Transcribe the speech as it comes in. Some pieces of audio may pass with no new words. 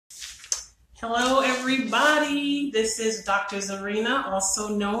Hello, everybody. This is Dr. Zarinah, also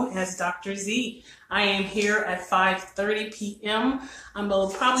known as Dr. Z. I am here at 5:30 p.m. I'm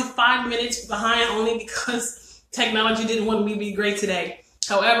probably 5 minutes behind only because technology didn't want me to be great today.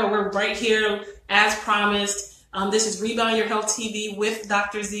 However, we're right here as promised. This is Rebound Your Health TV with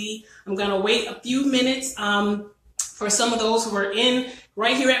Dr. Z. I'm going to wait a few minutes for some of those who are in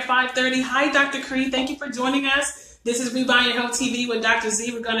right here at 5:30. Hi, Dr. Cree. Thank you for joining us. This is Rebound Your Health TV with Dr.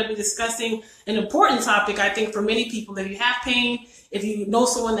 Z. We're going to be discussing an important topic, I think, for many people. If you have pain, if you know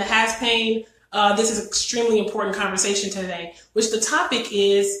someone that has pain, this is an extremely important conversation today, which the topic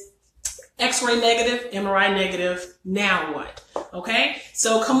is X-ray negative, MRI negative, now what? Okay,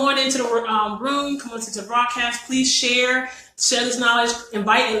 so come on into the room, come on into the broadcast. Please share this knowledge.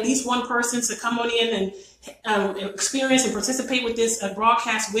 Invite at least one person to come on in and experience and participate with this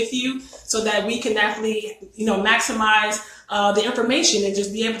broadcast with you, so that we can definitely, maximize the information and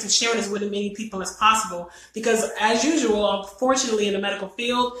just be able to share this with as many people as possible. Because as usual, unfortunately, in the medical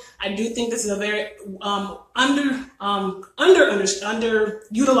field, I do think this is a very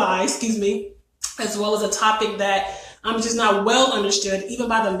underutilized, as well as a topic that just not well understood, even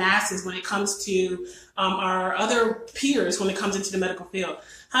by the masses, when it comes to our other peers when it comes into the medical field.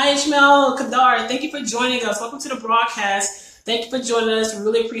 Hi, Ishmael Kadar. Thank you for joining us. Welcome to the broadcast. Thank you for joining us. We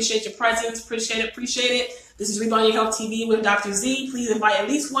really appreciate your presence. Appreciate it. This is Rebound Your Health TV with Dr. Z. Please invite at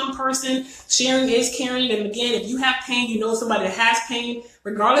least one person. Sharing is caring. And again, if you have pain, you know somebody that has pain,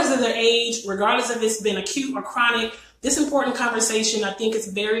 regardless of their age, regardless if it's been acute or chronic, this important conversation, I think, is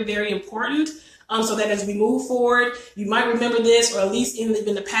very, very important. So that as we move forward, you might remember this, or at least in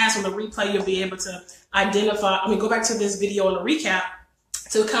the past on the replay, you'll be able to go back to this video on the recap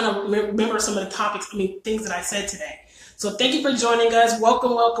to kind of remember some of the topics, things that I said today. So thank you for joining us.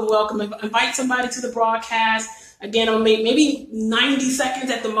 Welcome. Invite somebody to the broadcast. Again, I'll make maybe 90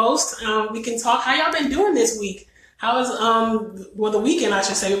 seconds at the most. We can talk. How y'all been doing this week? How is, the weekend, I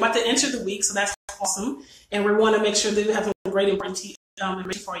should say. We're about to enter the week, so that's awesome. And we want to make sure that we have some great information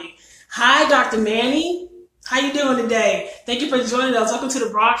for you. Hi, Dr. Manny. How you doing today? Thank you for joining us. Welcome to the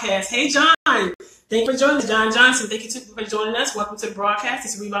broadcast. Hey, John. Thank you for joining us. John Johnson, thank you for joining us. Welcome to the broadcast.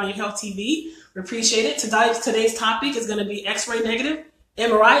 It's Rebound Your Health TV. We appreciate it. Today's topic is going to be X-ray negative,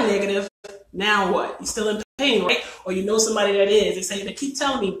 MRI negative. Now what? You're still in pain, right? Or you know somebody that is. They keep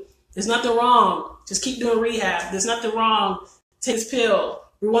telling me there's nothing wrong. Just keep doing rehab. There's nothing wrong. Take this pill.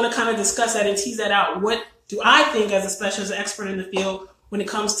 We want to kind of discuss that and tease that out. What do I think, as a specialist, expert in the field, when it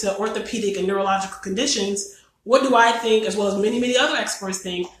comes to orthopedic and neurological conditions? What do I think, as well as many, many other experts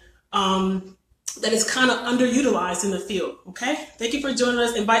think, that is kind of underutilized in the field? Okay. Thank you for joining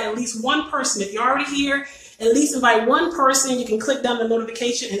us. Invite at least one person. If you're already here, at least invite one person. You can click down the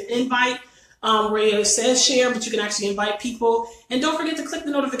notification and invite where it says share, but you can actually invite people. And don't forget to click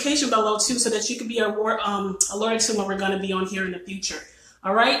the notification below too, so that you can be alerted to when we're going to be on here in the future.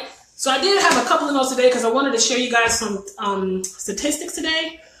 All right. So I did have a couple of notes today because I wanted to share you guys some statistics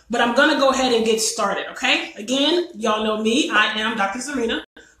today, but I'm going to go ahead and get started. Okay. Again, y'all know me. I am Dr. Zarinah,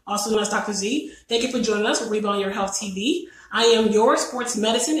 also known as Dr. Z. Thank you for joining us with Rebound Your Health TV. I am your sports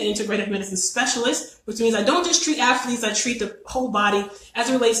medicine and integrative medicine specialist, which means I don't just treat athletes, I treat the whole body as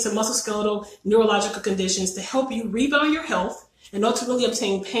it relates to musculoskeletal neurological conditions to help you rebound your health and ultimately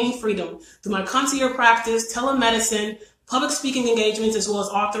obtain pain freedom through my concierge practice, telemedicine, public speaking engagements, as well as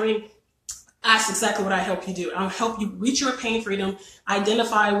authoring. That's exactly what I help you do. I'll help you reach your pain freedom,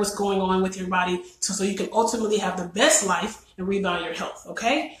 identify what's going on with your body so you can ultimately have the best life and rebound your health,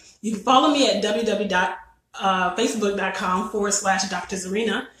 okay? You can follow me at www.facebook.com/Dr.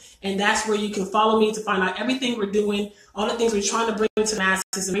 Zarinah, and that's where you can follow me to find out everything we're doing, all the things we're trying to bring to the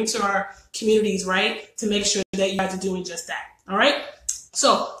masses and bring to our communities, right? To make sure that you guys are doing just that, all right?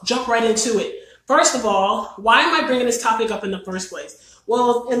 So jump right into it. First of all, why am I bringing this topic up in the first place?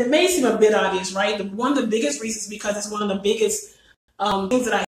 Well, and it may seem a bit obvious, right? One of the biggest reasons, because it's one of the biggest things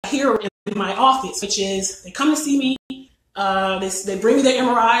that I hear in my office, which is they come to see me, they bring me their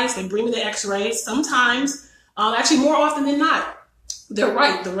MRIs, they bring me the X-rays. Sometimes, actually more often than not, they're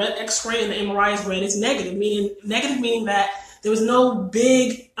right. The red X-ray and the MRI is red. It's negative meaning that there was no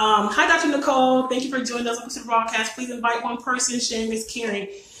big, hi, Dr. Nicole. Thank you for joining us on the broadcast. Please invite one person. Sharing is caring.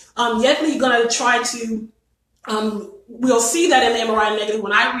 Definitely going to try to, we'll see that in the MRI negative.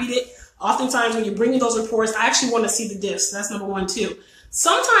 When I read it, oftentimes when you bring me those reports, I actually want to see the diffs. That's number one, too.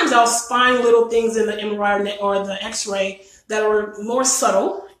 Sometimes I'll find little things in the MRI or the X-ray that are more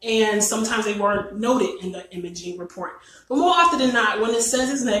subtle, and sometimes they weren't noted in the imaging report. But more often than not, when it says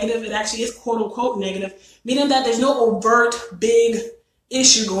it's negative, it actually is quote unquote negative, meaning that there's no overt big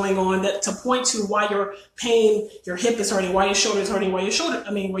issue going on that to point to why your pain, your hip is hurting, why your shoulder is hurting, why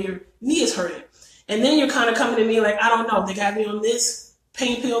your knee is hurting. And then you're kind of coming to me like, I don't know, they got me on this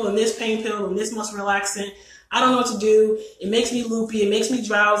pain pill and this pain pill and this muscle relaxant. I don't know what to do. It makes me loopy. It makes me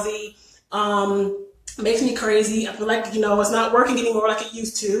drowsy. It makes me crazy. I feel like, it's not working anymore like it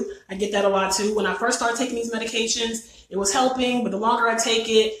used to. I get that a lot too. When I first started taking these medications, it was helping, but the longer I take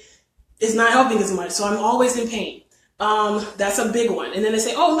it, it's not helping as much. So I'm always in pain. That's a big one. And then they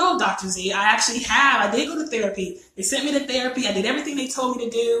say, oh no, Dr. Z, I did go to therapy. They sent me to therapy. I did everything they told me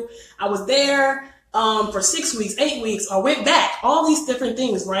to do. I was there for 6 weeks, 8 weeks, I went back, all these different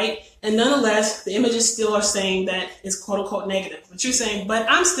things, right? And nonetheless, the images still are saying that it's quote unquote negative. But you're saying, but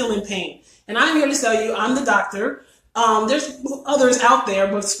I'm still in pain. And I'm here to tell you, I'm the doctor. There's others out there,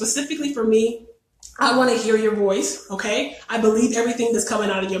 but specifically for me, I want to hear your voice, okay? I believe everything that's coming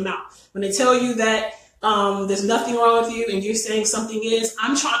out of your mouth. When they tell you that there's nothing wrong with you and you're saying something is,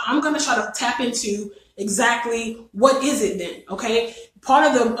 I'm going to try to tap into exactly what is it then, okay?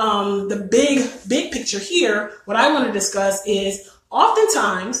 Part of the big picture here, what I want to discuss is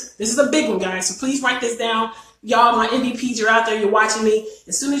oftentimes, this is a big one, guys, so please write this down. Y'all, my MVPs, you're out there, you're watching me.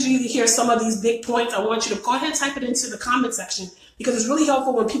 As soon as you hear some of these big points, I want you to go ahead and type it into the comment section because it's really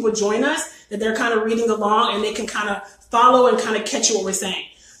helpful when people join us that they're kind of reading along and they can kind of follow and kind of catch what we're saying.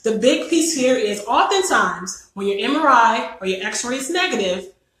 The big piece here is oftentimes when your MRI or your X-ray is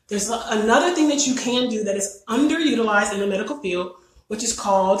negative, there's another thing that you can do that is underutilized in the medical field, which is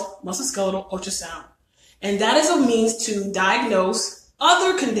called musculoskeletal ultrasound. And that is a means to diagnose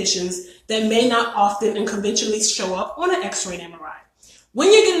other conditions that may not often and conventionally show up on an X-ray and MRI.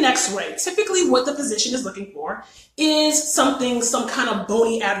 When you get an X-ray, typically what the physician is looking for is some kind of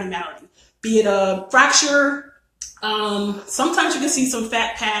bony abnormality, be it a fracture. Sometimes you can see some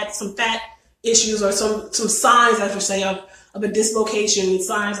fat pads, some fat issues, or some signs, I should say, of a dislocation,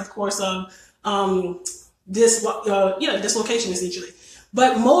 signs, of course, of dislocation essentially.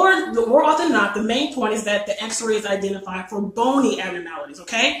 But more often than not, the main point is that the X-ray is identified for bony abnormalities,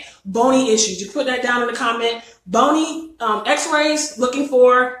 okay? Bony issues. You put that down in the comment. Bony X-rays looking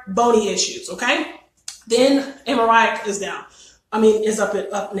for bony issues, okay? Then MRI is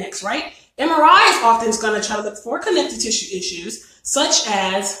up next, right? MRI is often going to try to look for connective tissue issues, such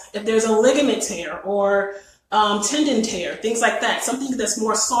as if there's a ligament tear or tendon tear, things like that, something that's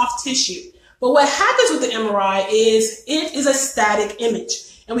more soft tissue. But what happens with the MRI is it is a static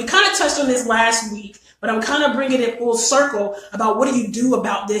image. And we kind of touched on this last week, but I'm kind of bringing it full circle about what do you do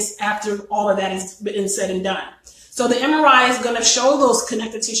about this after all of that has been said and done. So the MRI is going to show those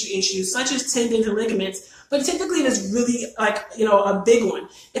connective tissue issues, such as tendons and ligaments, but typically it is really a big one.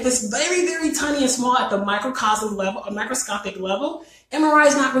 If it's very, very tiny and small at the microcosm level, or microscopic level, MRI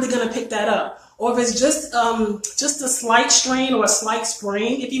is not really going to pick that up. Or if it's just a slight strain or a slight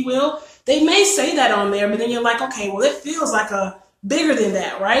sprain, if you will, they may say that on there, but then you're like, okay, well, it feels like bigger than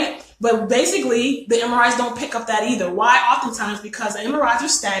that, right? But basically, the MRIs don't pick up that either. Why? Oftentimes because the MRIs are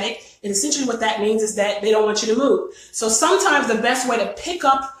static, and essentially what that means is that they don't want you to move. So sometimes the best way to pick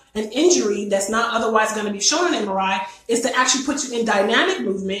up an injury that's not otherwise going to be shown in MRI is to actually put you in dynamic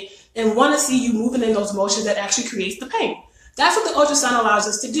movement and want to see you moving in those motions that actually creates the pain. That's what the ultrasound allows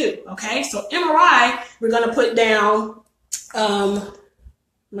us to do, okay? So MRI, we're going to put down,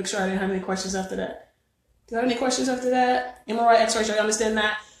 make sure I didn't have any questions after that. Do I have any questions after that? MRI, X-ray, you understand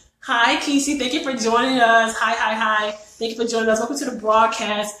that? Hi, Kesey. Thank you for joining us. Hi. Thank you for joining us. Welcome to the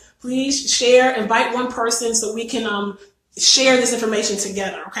broadcast. Please share, invite one person so we can share this information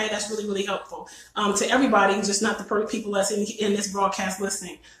together, okay? That's really, really helpful to everybody, just not the people that's in this broadcast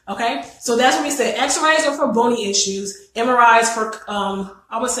listening, okay? So that's what we said. X-rays are for bony issues. MRIs for,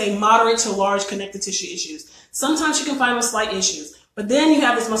 I would say, moderate to large connective tissue issues. Sometimes you can find with slight issues. But then you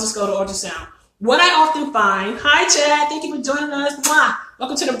have this musculoskeletal ultrasound. What I often find, hi Chad, thank you for joining us. Mwah.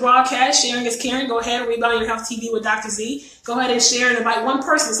 Welcome to the broadcast. Sharing is caring. Go ahead and Rebound Your Health TV with Dr. Z. Go ahead and share and invite one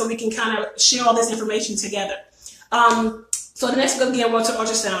person so we can kind of share all this information together. So the next again, we'll to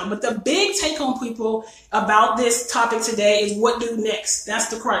ultrasound. But the big take home, people, about this topic today is what do next? That's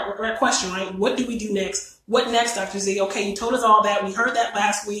the correct question, right? What do we do next? What next, Dr. Z? Okay, you told us all that. We heard that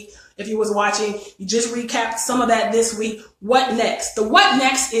last week. If you was watching, you just recapped some of that this week. What next? The what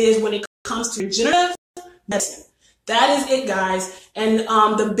next is when it comes to regenerative medicine. That is it, guys. And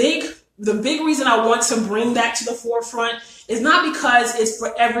the big reason I want to bring that to the forefront is not because it's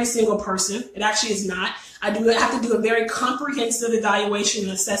for every single person. It actually is not. I have to do a very comprehensive evaluation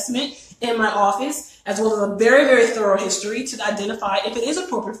and assessment in my office, as well as a very, very thorough history to identify if it is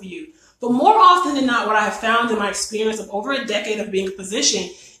appropriate for you. But more often than not, what I have found in my experience of over a decade of being a physician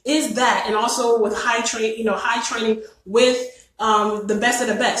is that, and also with high training with the best of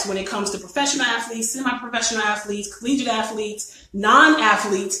the best when it comes to professional athletes, semi-professional athletes, collegiate athletes,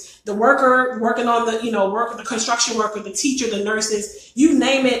 non-athletes, the worker working on the, the construction worker, the teacher, the nurses, you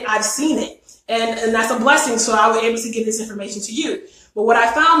name it, I've seen it. And that's a blessing. So I was able to give this information to you. But what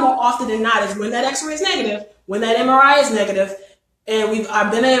I found more often than not is when that X-ray is negative, when that MRI is negative, and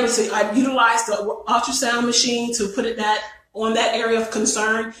I've utilized the ultrasound machine to put it on that area of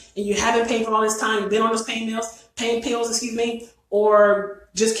concern, and you haven't pain for all this time, you've been on those pain pills, or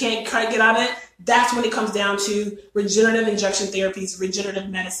just can't quite get out of it, that's when it comes down to regenerative injection therapies, regenerative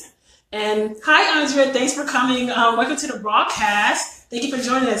medicine. And hi, Andrea, thanks for coming. Welcome to the broadcast. Thank you for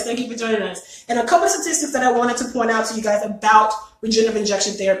joining us. Thank you for joining us. And a couple of statistics that I wanted to point out to you guys about regenerative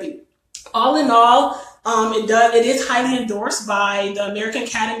injection therapy. All in all, it is highly endorsed by the American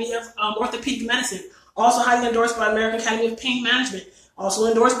Academy of Orthopedic Medicine, also highly endorsed by American Academy of Pain Management, also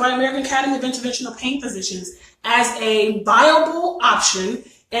endorsed by American Academy of Interventional Pain Physicians as a viable option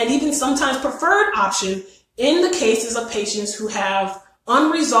and even sometimes preferred option in the cases of patients who have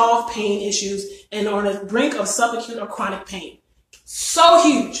unresolved pain issues and are on the brink of subacute or chronic pain. So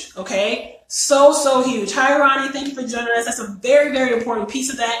huge, okay? So huge. Hi, Ronnie. Thank you for joining us. That's a very, very important piece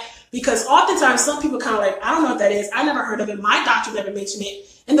of that, because oftentimes some people kind of like, I don't know what that is. I never heard of it. My doctor never mentioned it.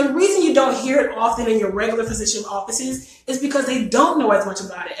 And the reason you don't hear it often in your regular physician offices is because they don't know as much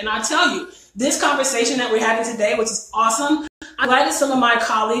about it. And I tell you, this conversation that we're having today, which is awesome, I'm glad that some of my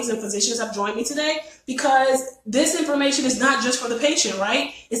colleagues and physicians have joined me today, because this information is not just for the patient,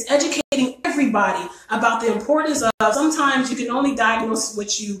 right? It's educating everybody about the importance of, sometimes you can only diagnose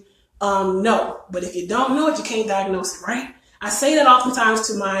what you know, but if you don't know it, you can't diagnose it, right? I say that oftentimes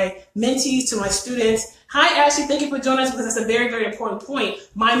to my mentees, to my students. Hi, Ashley, thank you for joining us, because that's a very, very important point.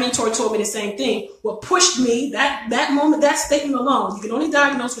 My mentor told me the same thing. What pushed me, that moment, that statement alone, you can only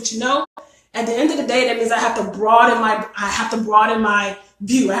diagnose what you know. At the end of the day, that means I have to broaden my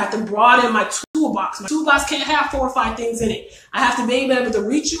view. I have to broaden my toolbox. My toolbox can't have 4 or 5 things in it. I have to be able to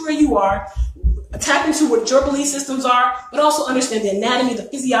reach you where you are, tap into what your belief systems are, but also understand the anatomy, the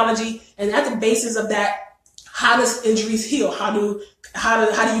physiology, and at the basis of that, how does injuries heal? How do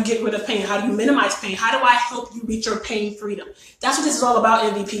you get rid of pain? How do you minimize pain? How do I help you reach your pain freedom? That's what this is all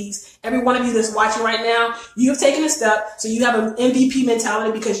about, MVPs. Every one of you that's watching right now, you have taken a step, so you have an MVP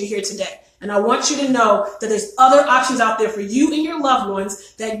mentality because you're here today. And I want you to know that there's other options out there for you and your loved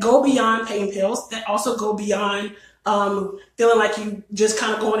ones that go beyond pain pills, that also go beyond feeling like you just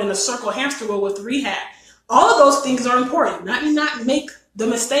kind of going in a circle hamster wheel with rehab. All of those things are important. Not make the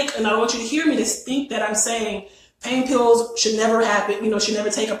mistake, and I want you to hear me to think that I'm saying pain pills should never happen, should never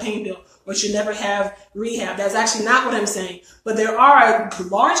take a pain pill or should never have rehab. That's actually not what I'm saying. But there are a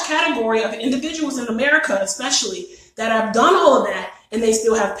large category of individuals in America, especially, that have done all of that and they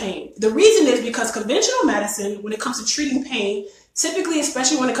still have pain. The reason is because conventional medicine, when it comes to treating pain, typically,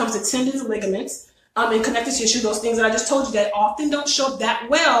 especially when it comes to tendons, ligaments, and connective tissue, those things that I just told you that often don't show up that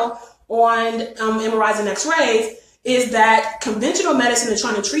well on MRIs and X-rays, is that conventional medicine is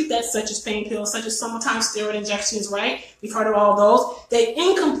trying to treat that, such as pain pills, such as sometimes steroid injections, right? We've heard of all those. They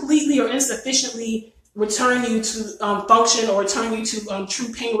incompletely or insufficiently return you to function or return you to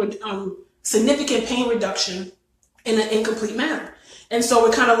true pain, significant pain reduction in an incomplete manner. And so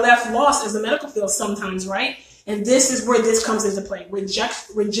we're kind of left lost as the medical field sometimes, right? And this is where this comes into play.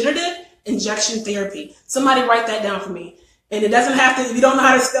 Regenerative injection therapy. Somebody write that down for me. And it doesn't have to, if you don't know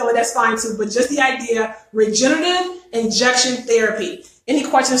how to spell it, that's fine too. But just the idea, regenerative injection therapy. Any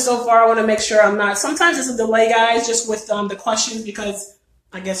questions so far? I want to make sure I'm not. Sometimes it's a delay, guys, just with the questions, because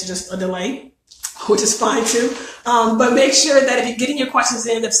I guess it's just a delay, which is fine too. But make sure that if you're getting your questions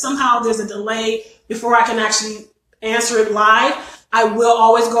in, if somehow there's a delay before I can actually answer it live, I will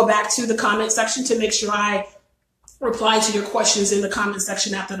always go back to the comment section to make sure I reply to your questions in the comment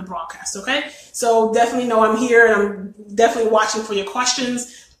section after the broadcast, okay? So definitely know I'm here, and I'm definitely watching for your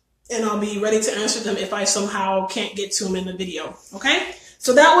questions, and I'll be ready to answer them if I somehow can't get to them in the video, okay?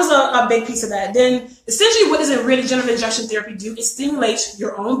 So that was a big piece of that. Then essentially what does a regenerative injection therapy do? It stimulates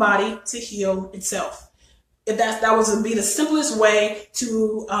your own body to heal itself. If that would be the simplest way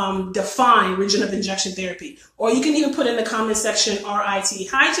to define regenerative injection therapy. Or you can even put in the comment section, RIT.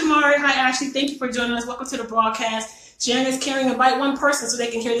 Hi, Jamari. Hi, Ashley. Thank you for joining us. Welcome to the broadcast. Sharing is caring. Invite one person so they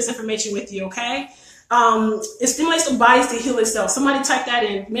can hear this information with you, okay? It stimulates the bodies to heal itself. Somebody type that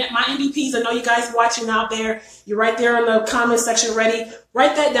in. My MVPs, I know you guys watching out there. You're right there in the comment section ready.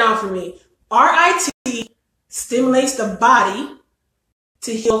 Write that down for me. RIT stimulates the body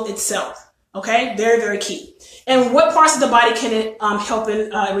to heal itself. Okay, very, very key. And what parts of the body can it help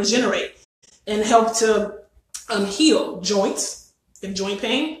and regenerate and help to heal? Joints, if joint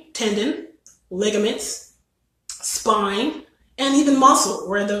pain, tendon, ligaments, spine, and even muscle,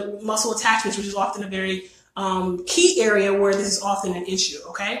 where the muscle attachments, which is often a very key area where this is often an issue,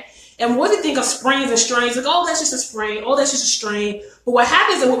 okay? And what do you think of sprains and strains? Like, oh, that's just a sprain. Oh, that's just a strain. But what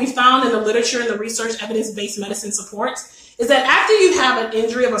happens, and what we found in the literature and the research, evidence-based medicine supports, is that after you have an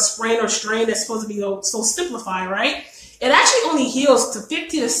injury of a sprain or strain that's supposed to be so simplified, right? It actually only heals to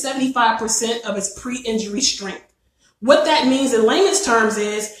 50 to 75% of its pre-injury strength. What that means in layman's terms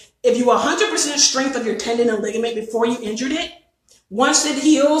is, if you 100% strength of your tendon and ligament before you injured it, once it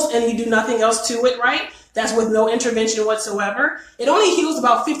heals and you do nothing else to it, right? That's with no intervention whatsoever. It only heals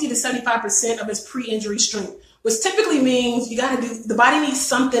about 50 to 75% of its pre-injury strength, which typically means the body needs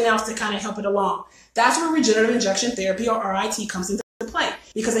something else to kind of help it along. That's where regenerative injection therapy, or RIT, comes into play,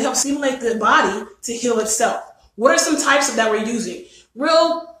 because it helps stimulate the body to heal itself. What are some types of that we're using?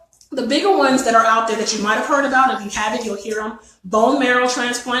 The bigger ones that are out there that you might have heard about, if you haven't, you'll hear them. Bone marrow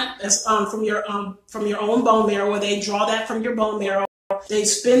transplant, from your own bone marrow, where they draw that from your bone marrow. They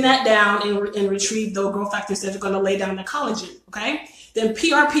spin that down and retrieve those growth factors that are going to lay down the collagen, okay? Then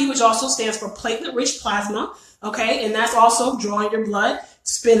PRP, which also stands for platelet-rich plasma, okay? And that's also drawing your blood,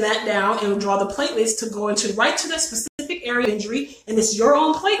 spin that down, and draw the platelets to go right to the specific area of injury, and it's your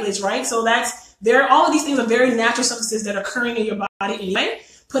own platelets, right? So all of these things are very natural substances that are occurring in your body anyway.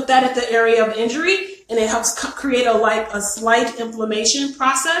 Put that at the area of injury, and it helps create a slight inflammation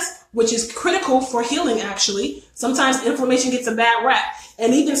process, which is critical for healing, actually. Sometimes inflammation gets a bad rap.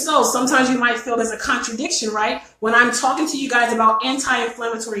 And even so, sometimes you might feel there's a contradiction, right? When I'm talking to you guys about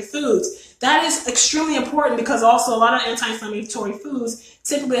anti-inflammatory foods, that is extremely important, because also a lot of anti-inflammatory foods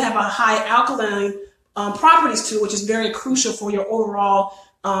typically have a high alkaline properties to it, which is very crucial for your overall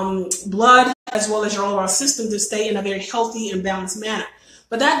blood, as well as your overall system, to stay in a very healthy and balanced manner.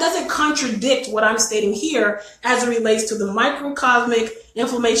 But that doesn't contradict what I'm stating here as it relates to the microcosmic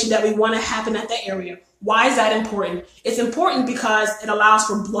inflammation that we want to happen at that area. Why is that important? It's important because it allows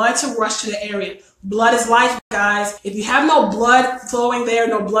for blood to rush to the area. Blood is life, guys. If you have no blood flowing there,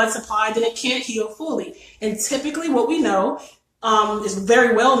 no blood supply, then it can't heal fully. And typically what we know is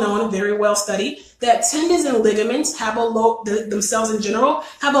very well known and very well studied, that tendons and ligaments themselves in general,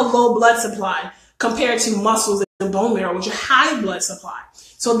 have a low blood supply compared to muscles and bone marrow, which are high blood supply.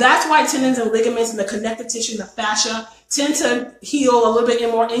 So that's why tendons and ligaments and the connective tissue and the fascia tend to heal a little bit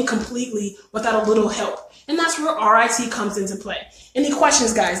more incompletely without a little help. And that's where RIT comes into play. Any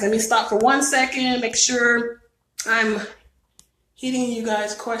questions, guys? Let me stop for 1 second, make sure I'm hitting you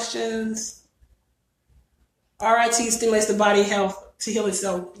guys' questions. RIT stimulates the body health to heal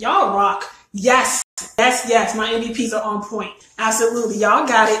itself. Y'all rock. Yes, yes, yes. My MVPs are on point. Absolutely. Y'all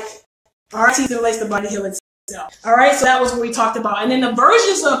got it. RIT stimulates the body to heal itself. All right, so that was what we talked about. And then the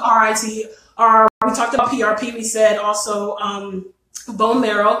versions of RIT we talked about PRP, we said also bone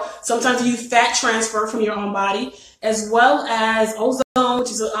marrow. Sometimes you use fat transfer from your own body, as well as ozone,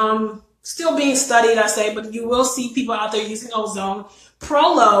 which is still being studied, I say, but you will see people out there using ozone.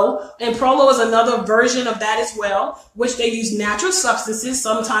 Prolo, and Prolo is another version of that as well, which they use natural substances,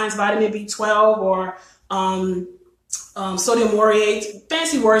 sometimes vitamin B12 or sodium lauryate,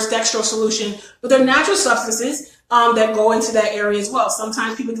 fancy words, dextrose solution, but they're natural substances that go into that area as well.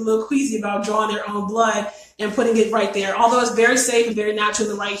 Sometimes people get a little queasy about drawing their own blood and putting it right there. Although it's very safe and very natural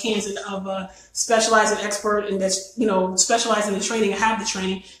in the right hands of a specialized and expert and that's, specialized in the training and have the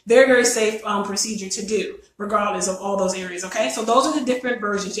training, very, very safe procedure to do, regardless of all those areas, okay? So those are the different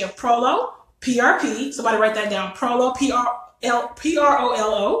versions. You have Prolo, PRP, somebody write that down, Prolo, P-R-O-L-O.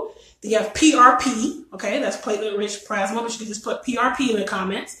 Then you have PRP, okay, that's platelet-rich plasma, but you can just put PRP in the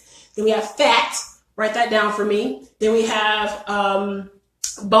comments. Then we have FAT, write that down for me. Then we have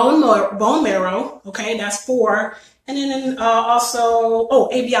bone marrow, okay, that's 4. And then also,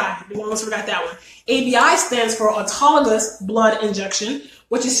 ABI, we almost forgot that one. ABI stands for autologous blood injection,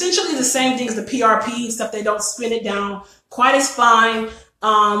 which is essentially the same thing as the PRP, except they don't spin it down quite as fine,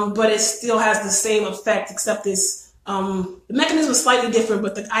 but it still has the same effect, except this the mechanism is slightly different,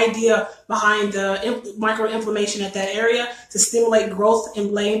 but the idea behind the microinflammation at that area to stimulate growth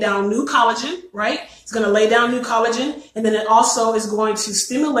and laying down new collagen, right? It's going to lay down new collagen, and then it also is going to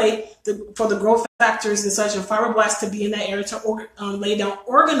stimulate for the growth factors and such and fibroblasts to be in that area to lay down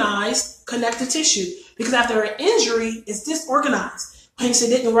organized connective tissue. Because after an injury, it's disorganized. Hence, it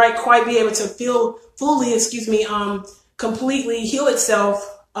didn't quite be able to fully, completely heal itself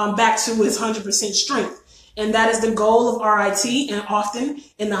back to its 100% strength. And that is the goal of RIT, and often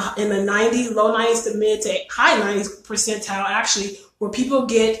in the low 90s to mid to high 90s percentile, actually, where people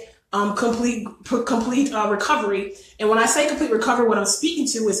get complete recovery. And when I say complete recovery, what I'm speaking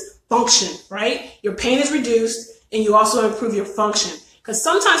to is function, right? Your pain is reduced, and you also improve your function. Because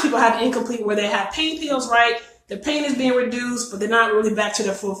sometimes people have incomplete where they have pain pills, right? The pain is being reduced, but they're not really back to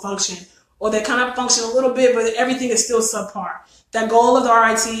their full function. Or they kind of function a little bit, but everything is still subpar. That goal of the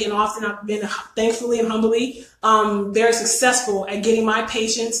RIT, and often I've been, thankfully and humbly, very successful at getting my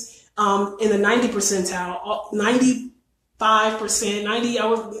patients in the 90 percentile, 95%, 90, I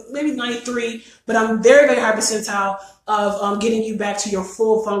was maybe 93, but I'm very, very high percentile of getting you back to your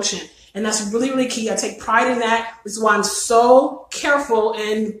full function. And that's really, really key. I take pride in that. This is why I'm so careful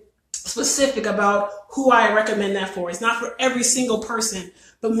and specific about who I recommend that for. It's not for every single person,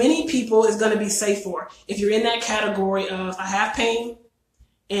 but many people is going to be safe for. If you're in that category of I have pain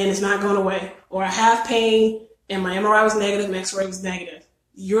and it's not going away, or I have pain and my MRI was negative, my X-ray was negative,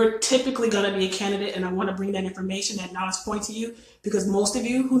 you're typically going to be a candidate. And I want to bring that information, that knowledge point to you, because most of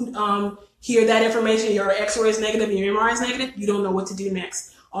you who hear that information, your X-ray is negative and your MRI is negative, you don't know what to do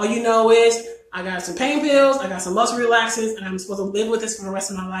next. All you know is I got some pain pills, I got some muscle relaxants, and I'm supposed to live with this for the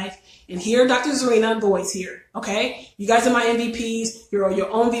rest of my life. And here, Dr. Zarinah Boyd's here, okay? You guys are my MVPs. You're your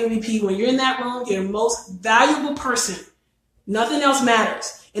own MVP. When you're in that room, you're the most valuable person. Nothing else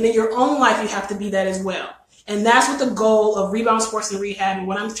matters. And in your own life, you have to be that as well. And that's what the goal of Rebound Sports and Rehab, and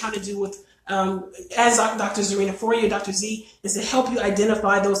what I'm trying to do with, as Dr. Zarinah for you, Dr. Z, is to help you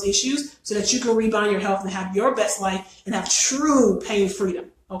identify those issues so that you can rebound your health and have your best life and have true pain freedom,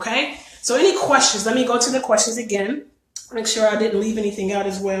 okay? So any questions? Let me go to the questions again. Make sure I didn't leave anything out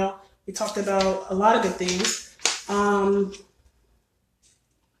as well. We talked about a lot of good things.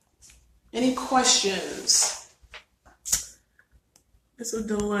 Any questions? It's a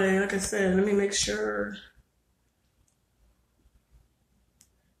delay. Like I said, let me make sure.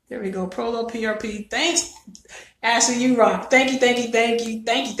 There we go. Prolo PRP. Thanks, Ashley. You rock. Thank you, thank you, thank you,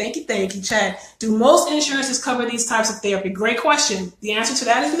 thank you, thank you, thank you, Chad. Do most insurances cover these types of therapy? Great question. The answer to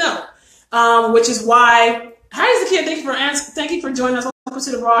that is no. Which is why. Hi, is the kid? Thank you for joining us. Welcome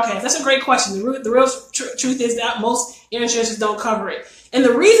to the broadcast. That's a great question. The real truth is that most insurances don't cover it, and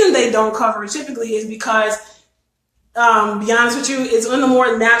the reason they don't cover it typically is because, to be honest with you, it's in the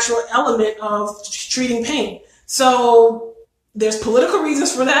more natural element of treating pain. So there's political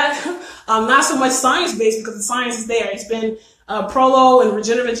reasons for that, not so much science-based, because the science is there. It's been Prolo and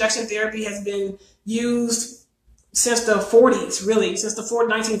regenerative injection therapy has been used since the 40s, really, since the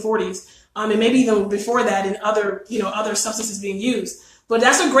 1940s. And maybe even before that in other substances being used. But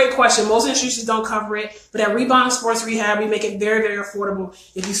that's a great question. Most insurances don't cover it, but at Rebound Sports Rehab, we make it very, very affordable.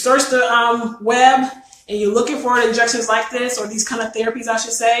 If you search the web and you're looking for injections like this, or these kind of therapies, I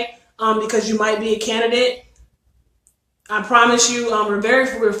should say, because you might be a candidate, I promise you, we're very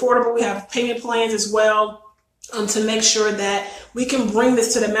affordable. We have payment plans as well to make sure that we can bring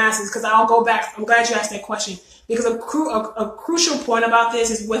this to the masses. Because I'll go back. I'm glad you asked that question. Because a crucial point about this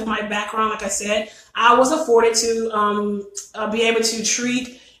is, with my background, like I said, I was afforded to be able to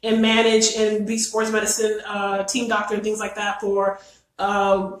treat and manage and be sports medicine team doctor and things like that for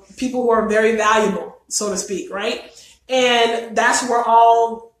people who are very valuable, so to speak, right? And that's where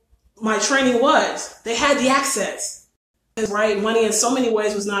all my training was. They had the access, right? Money in so many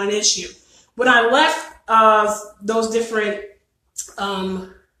ways was not an issue. When I left those different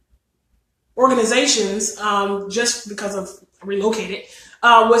organizations, just because of relocated,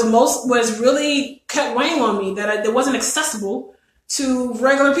 was really kept weighing on me that it wasn't accessible to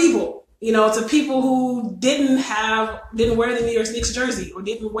regular people, to people who didn't wear the New York Knicks jersey, or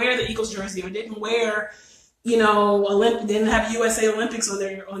didn't wear the Eagles jersey, or didn't wear, didn't have USA Olympics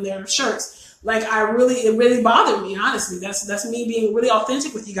on their shirts. Like, it really bothered me, honestly. That's me being really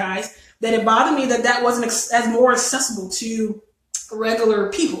authentic with you guys, that it bothered me that wasn't as more accessible to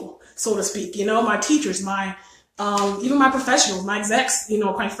regular people, so to speak. My teachers, even my professionals, my execs,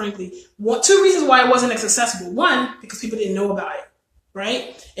 quite frankly. Two reasons why it wasn't as accessible. One, because people didn't know about it,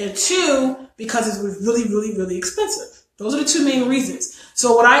 right? And two, because it was really, really, really expensive. Those are the two main reasons.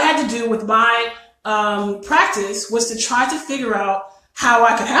 So what I had to do with my practice was to try to figure out how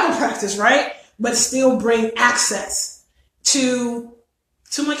I could have a practice, right? But still bring access to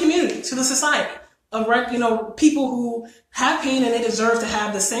my community, to the society of, people who have pain and they deserve to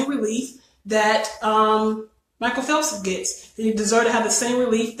have the same relief that Michael Phelps gets. They deserve to have the same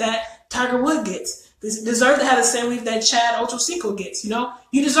relief that Tiger Woods gets. They deserve to have the same relief that Chad Ochocinco gets.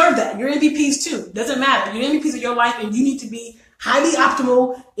 You deserve that. You're MVPs too. Doesn't matter. You're MVPs of your life, and you need to be highly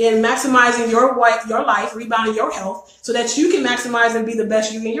optimal in maximizing your life, rebounding your health, so that you can maximize and be the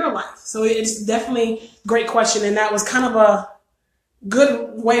best you in your life. So it's definitely a great question, and that was kind of a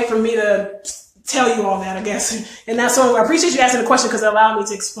good way for me to tell you all that, I guess. And that's so I appreciate you asking the question, because it allowed me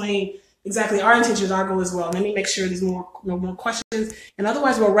to explain exactly our intentions, our goal as well. Let me make sure there's more questions, and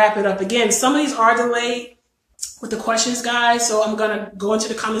otherwise we'll wrap it up. Again, some of these are delayed with the questions, guys. So I'm going to go into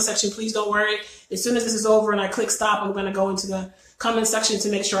the comment section. Please don't worry. As soon as this is over and I click stop, I'm going to go into the comment section to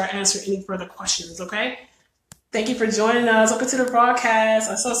make sure I answer any further questions, okay? Thank you for joining us. Welcome to the broadcast.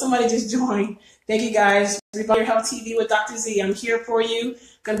 I saw somebody just join. Thank you, guys. Rebound Your Health TV with Dr. Z. I'm here for you.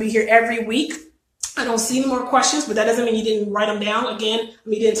 Going to be here every week. I don't see any more questions, but that doesn't mean you didn't write them down. Again,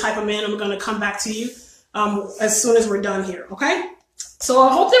 you didn't type them in. I'm going to come back to you as soon as we're done here, okay? So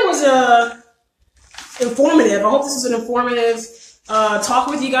I hope there was informative. I hope this is an informative talk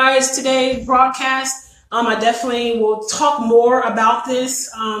with you guys today, broadcast. I definitely will talk more about this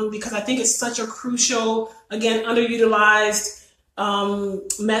because I think it's such a crucial, again, underutilized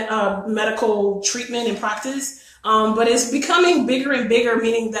medical treatment and practice. But it's becoming bigger and bigger,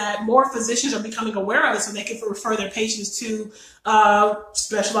 meaning that more physicians are becoming aware of it so they can refer their patients to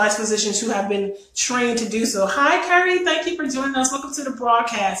specialized physicians who have been trained to do so. Hi, Carrie. Thank you for joining us. Welcome to the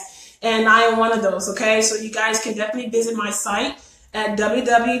broadcast. And I am one of those, okay? So you guys can definitely visit my site at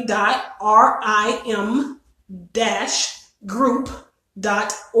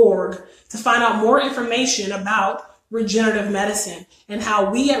www.rim-group.org to find out more information about regenerative medicine and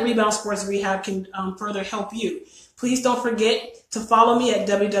how we at Rebound Sports Rehab can further help you. Please don't forget to follow me at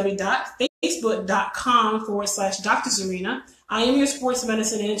www.facebook.com/Dr. Zarinah. I am your sports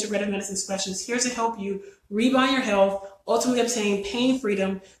medicine and integrative medicine specialist here to help you rebound your health, ultimately obtain pain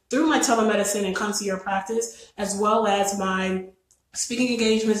freedom through my telemedicine and concierge practice, as well as my speaking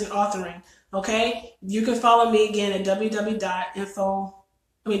engagements and authoring. Okay, you can follow me again at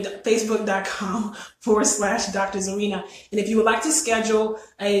facebook.com/Dr. Zarinah. And if you would like to schedule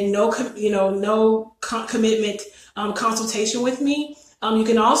a no commitment consultation with me, you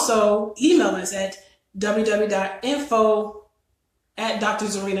can also email us at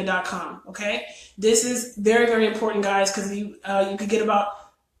www.info@drzarinah.com. Okay, this is very, very important, guys, because you could get about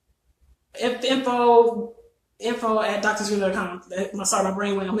info@drzarinah.com. Sorry, my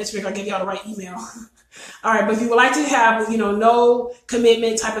brain went. I'll make sure I give y'all the right email. All right, but if you would like to have, no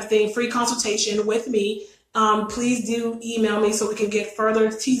commitment type of thing, free consultation with me, please do email me so we can get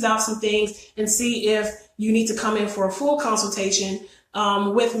further, tease out some things and see if you need to come in for a full consultation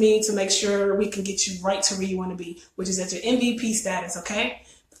with me to make sure we can get you right to where you want to be, which is at your MVP status, okay?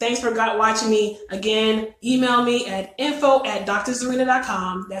 Thanks for watching me. Again, email me at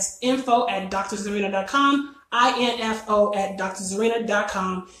info@drzarinah.com. That's info@drzarinah.com.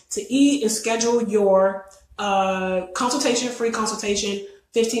 info@drzarinah.com to and schedule your consultation, free consultation,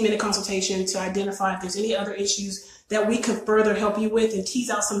 15-minute consultation to identify if there's any other issues that we could further help you with and tease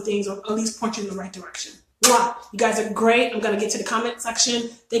out some things or at least point you in the right direction. Wow, you guys are great. I'm going to get to the comment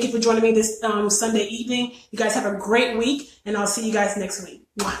section. Thank you for joining me this Sunday evening. You guys have a great week, and I'll see you guys next week.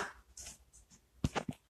 Mwah.